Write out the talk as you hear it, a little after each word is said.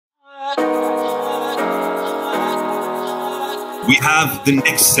we have the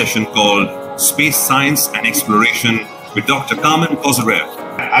next session called Space Science and Exploration with Dr. Kamen Kozarev.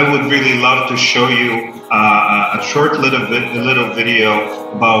 I would really love to show you a short little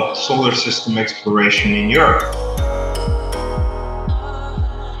video about solar system exploration in Europe.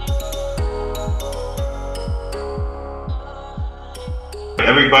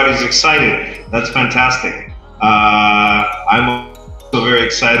 Everybody's excited. That's fantastic. I'm also very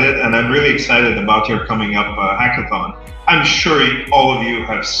excited, and I'm really excited about your coming up hackathon. I'm sure all of you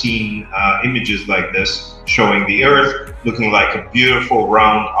have seen images like this showing the Earth looking like a beautiful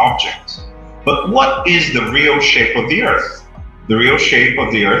round object. But what is the real shape of the Earth? The real shape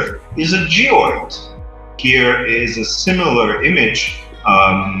of the Earth is a geoid. Here is a similar image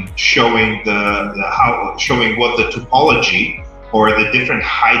showing what the topology or the different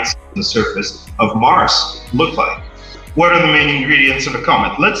heights of the surface of Mars look like. What are the main ingredients of a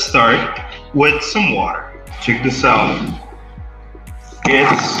comet? Let's start with some water. Check this out.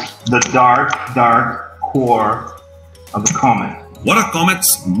 It's the dark core of the comet. What are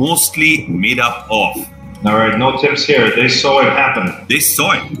comets mostly made up of? All right, no tips here. They saw it happen. They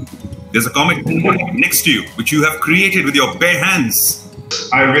saw it. There's a comet next to you, which you have created with your bare hands.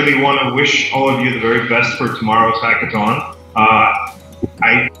 I really want to wish all of you the very best for tomorrow's hackathon.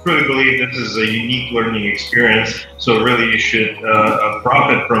 I truly believe this is a unique learning experience, so really you should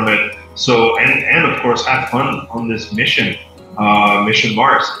profit from it. So, and of course have fun on this mission, Mission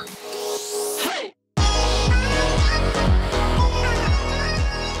Mars.